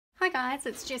Hi guys,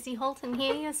 it's Jessie Holton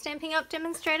here, your Stampin' Up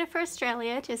demonstrator for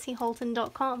Australia,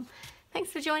 jessieholton.com.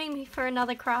 Thanks for joining me for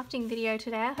another crafting video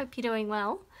today. I hope you're doing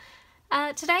well.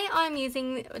 Today I'm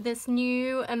using this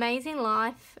new Amazing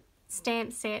Life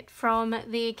stamp set from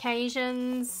the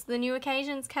New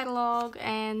Occasions catalogue,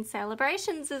 and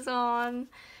Celebrations is on.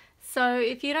 So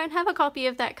if you don't have a copy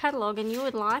of that catalogue and you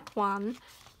would like one,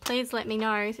 please let me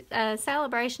know.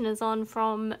 Celebration is on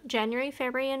from January,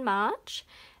 February and March.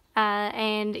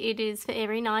 And it is for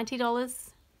every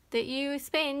 $90 that you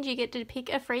spend, you get to pick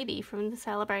a freebie from the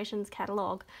Celebrations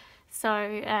catalogue.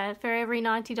 So for every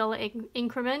 $90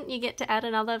 increment, you get to add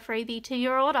another freebie to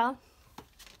your order.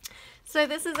 So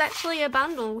this is actually a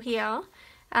bundle here.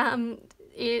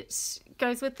 It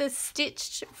goes with the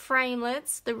stitched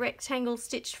framelets, the rectangle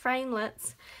stitched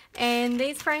framelets. And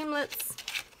these framelets,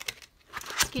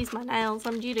 excuse my nails,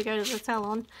 I'm due to go to the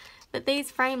salon, but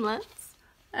these framelets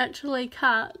actually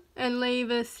cut and leave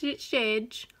a stitched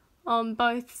edge on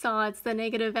both sides, the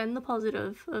negative and the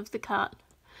positive of the cut.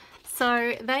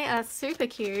 So they are super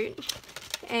cute,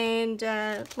 and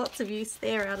lots of use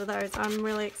there out of those. I'm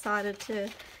really excited to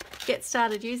get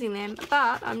started using them,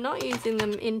 but I'm not using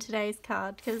them in today's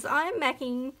card because I'm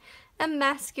making a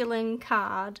masculine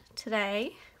card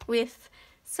today with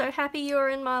So Happy You're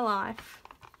in My Life.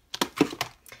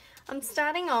 I'm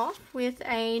starting off with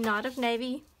a Night of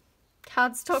Navy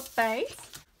cardstock base,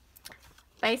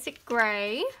 basic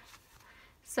grey.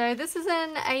 So this is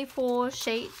an A4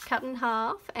 sheet cut in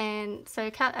half, and so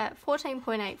cut at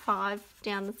 14.85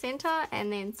 down the centre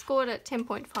and then scored at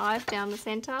 10.5 down the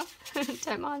centre.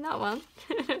 Don't mind that one.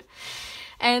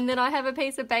 And then I have a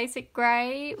piece of basic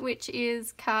grey which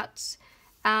is cut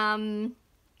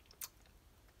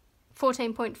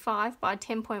 14.5 by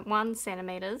 10.1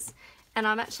 centimetres. And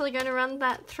I'm actually going to run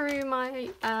that through my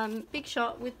Big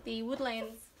Shot with the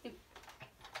Woodlands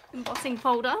Embossing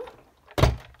folder.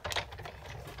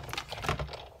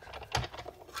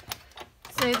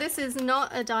 So this is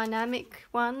not a dynamic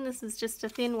one, this is just a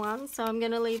thin one. So I'm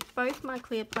going to leave both my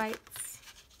clear plates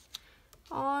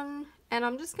on, and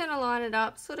I'm just going to line it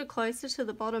up sort of closer to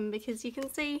the bottom because you can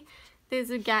see there's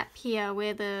a gap here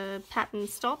where the pattern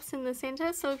stops in the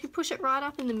center. So if you push it right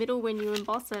up in the middle when you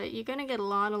emboss it, you're going to get a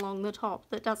line along the top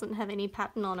that doesn't have any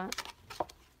pattern on it.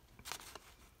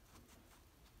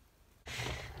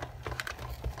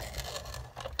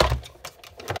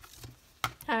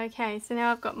 Okay, so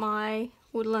now I've got my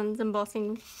Woodlands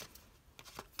embossing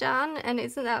done, and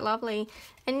isn't that lovely?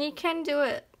 And you can do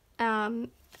it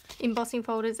embossing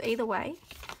folders either way.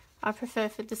 I prefer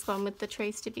for this one with the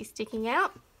trees to be sticking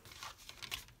out.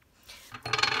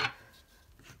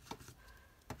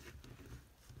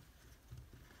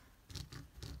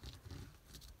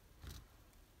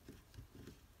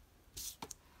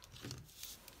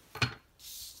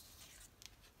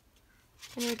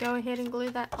 And we go ahead and glue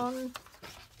that on,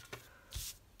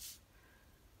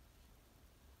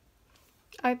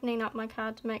 opening up my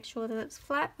card to make sure that it's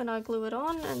flat when I glue it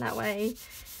on, and that way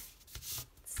it's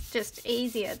just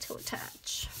easier to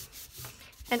attach.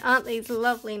 And aren't these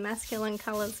lovely masculine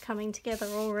colours coming together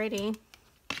already?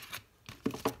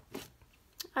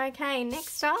 Okay,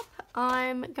 next up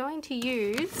I'm going to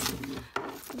use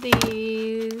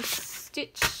these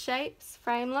Stitch Shapes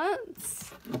framelets.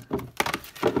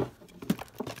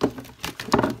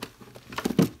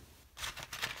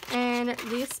 And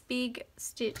this big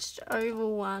stitched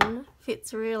oval one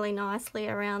fits really nicely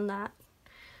around that.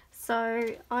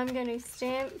 So I'm going to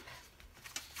stamp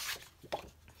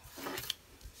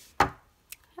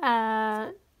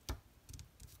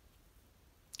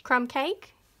crumb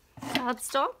cake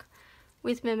cardstock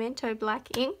with Memento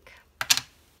black ink.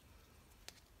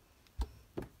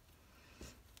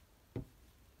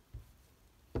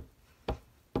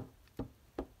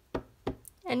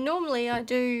 And normally I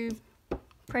do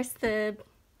press the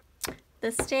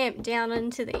stamp down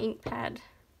into the ink pad,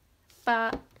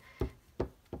 but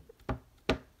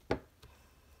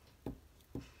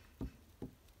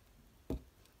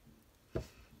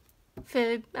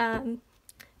for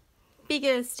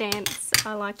bigger stamps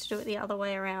I like to do it the other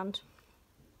way around.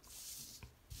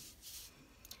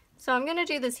 So I'm going to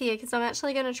do this here because I'm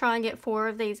actually going to try and get 4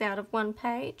 of these out of one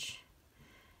page,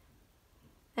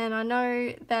 and I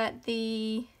know that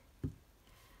the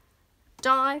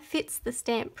die fits the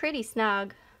stamp pretty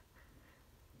snug.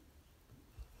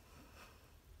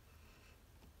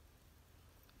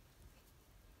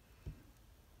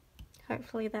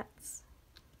 Hopefully that's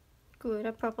good. I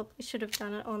probably should have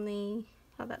done it on the...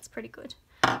 oh, that's pretty good.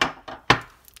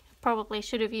 Probably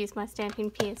should have used my Stampin'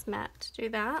 Pierce mat to do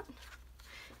that.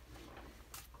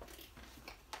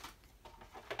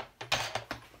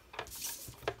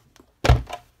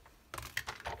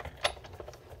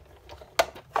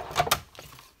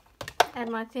 add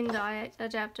my thin die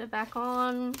adapter back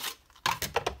on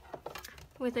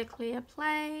with a clear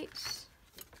plate.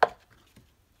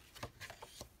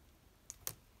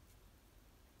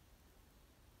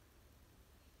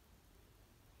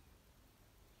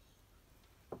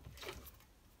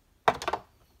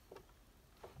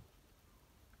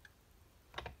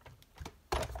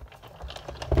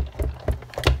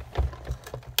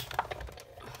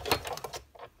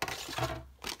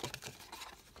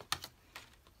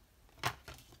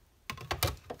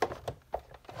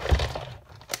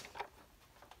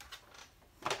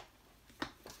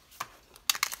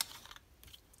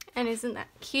 And isn't that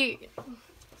cute?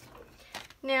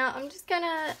 Now I'm just going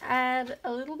to add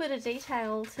a little bit of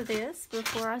detail to this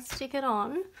before I stick it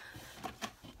on.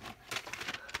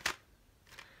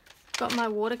 Got my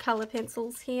watercolor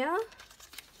pencils here.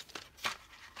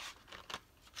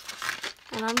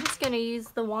 And I'm just going to use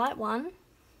the white one.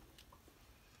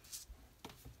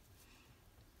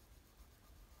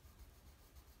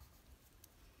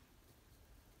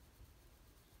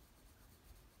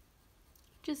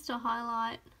 Just to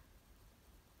highlight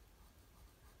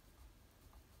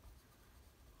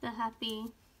the happy.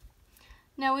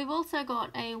 Now we've also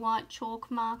got a white chalk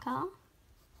marker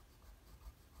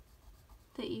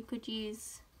that you could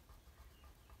use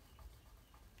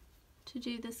to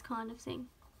do this kind of thing.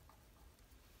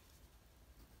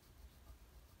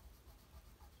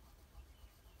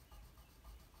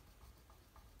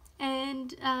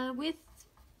 And with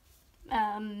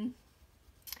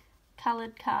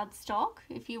coloured cardstock,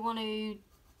 if you want to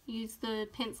use the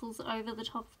pencils over the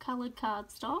top of coloured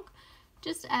cardstock,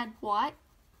 just add white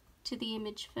to the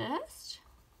image first,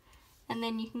 and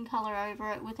then you can colour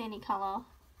over it with any colour,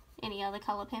 any other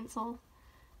colour pencil,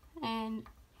 and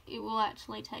it will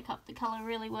actually take up the colour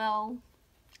really well.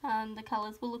 The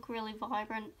colours will look really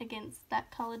vibrant against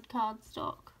that coloured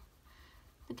cardstock.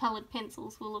 The coloured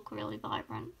pencils will look really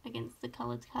vibrant against the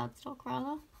coloured cardstock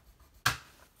rather.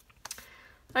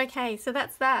 Okay, so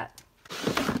that's that.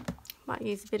 Might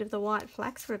use a bit of the white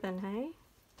flax ribbon, hey?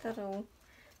 That'll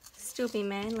still be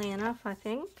manly enough, I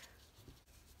think.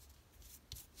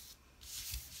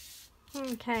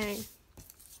 Okay.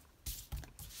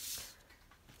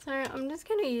 So I'm just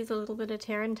going to use a little bit of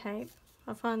tear and tape.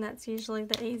 I find that's usually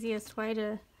the easiest way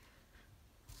to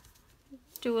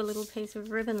do a little piece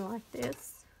of ribbon like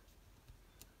this.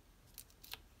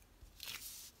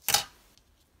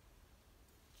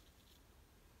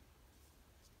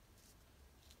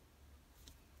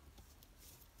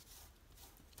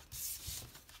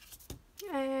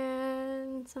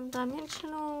 And some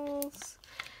dimensionals.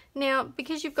 Now,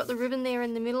 because you've got the ribbon there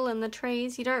in the middle and the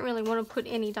trees, you don't really want to put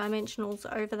any dimensionals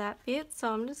over that bit, so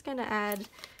I'm just going to add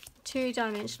 2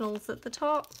 dimensionals at the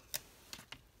top.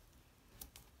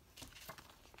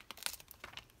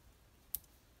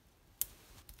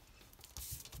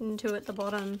 And 2 at the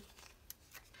bottom.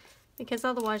 Because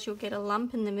otherwise you'll get a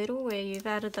lump in the middle where you've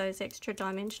added those extra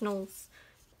dimensionals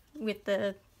with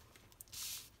the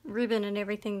ribbon and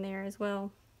everything there as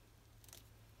well.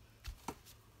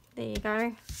 There you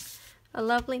go. A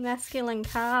lovely masculine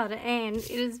card, and it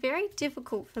is very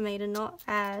difficult for me to not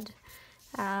add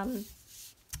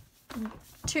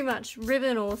too much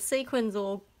ribbon or sequins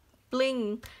or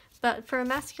bling, but for a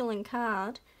masculine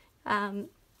card, as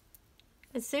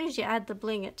soon as you add the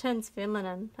bling it turns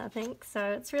feminine, I think,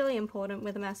 so it's really important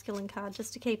with a masculine card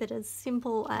just to keep it as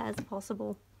simple as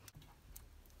possible.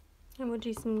 And we'll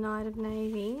do some Night of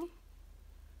Navy.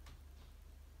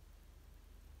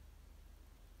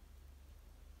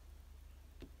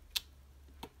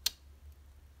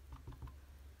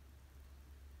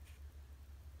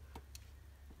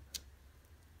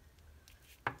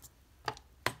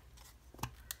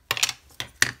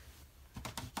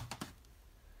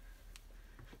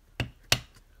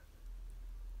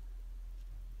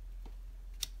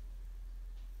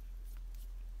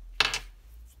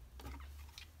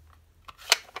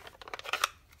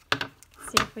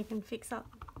 See if we can fix up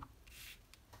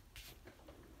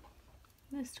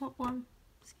this top one.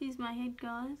 Excuse my head,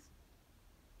 guys.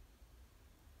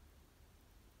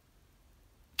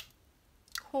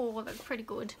 Oh, that's pretty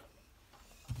good.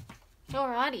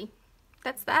 Alrighty,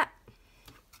 that's that.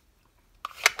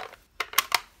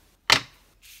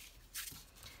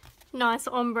 Nice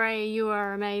ombre, you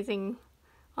are amazing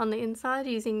on the inside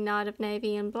using Night of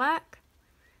Navy and black.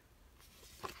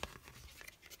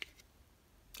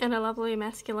 And a lovely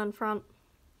masculine front.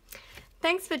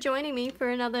 Thanks for joining me for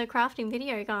another crafting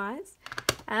video, guys.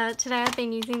 Today I've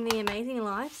been using the Amazing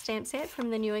Life stamp set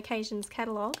from the New Occasions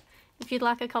catalogue. If you'd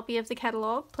like a copy of the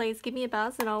catalogue, please give me a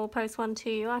buzz and I will post one to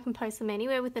you. I can post them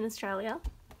anywhere within Australia.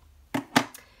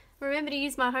 Remember to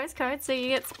use my host code so you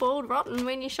get spoiled rotten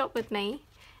when you shop with me.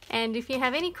 And if you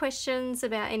have any questions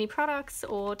about any products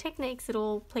or techniques at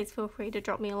all, please feel free to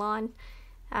drop me a line.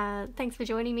 Thanks for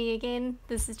joining me again.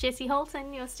 This is Jessie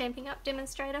Holton, your Stampin' Up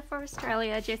demonstrator for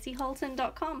Australia,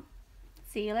 jessieholton.com.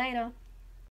 See you later.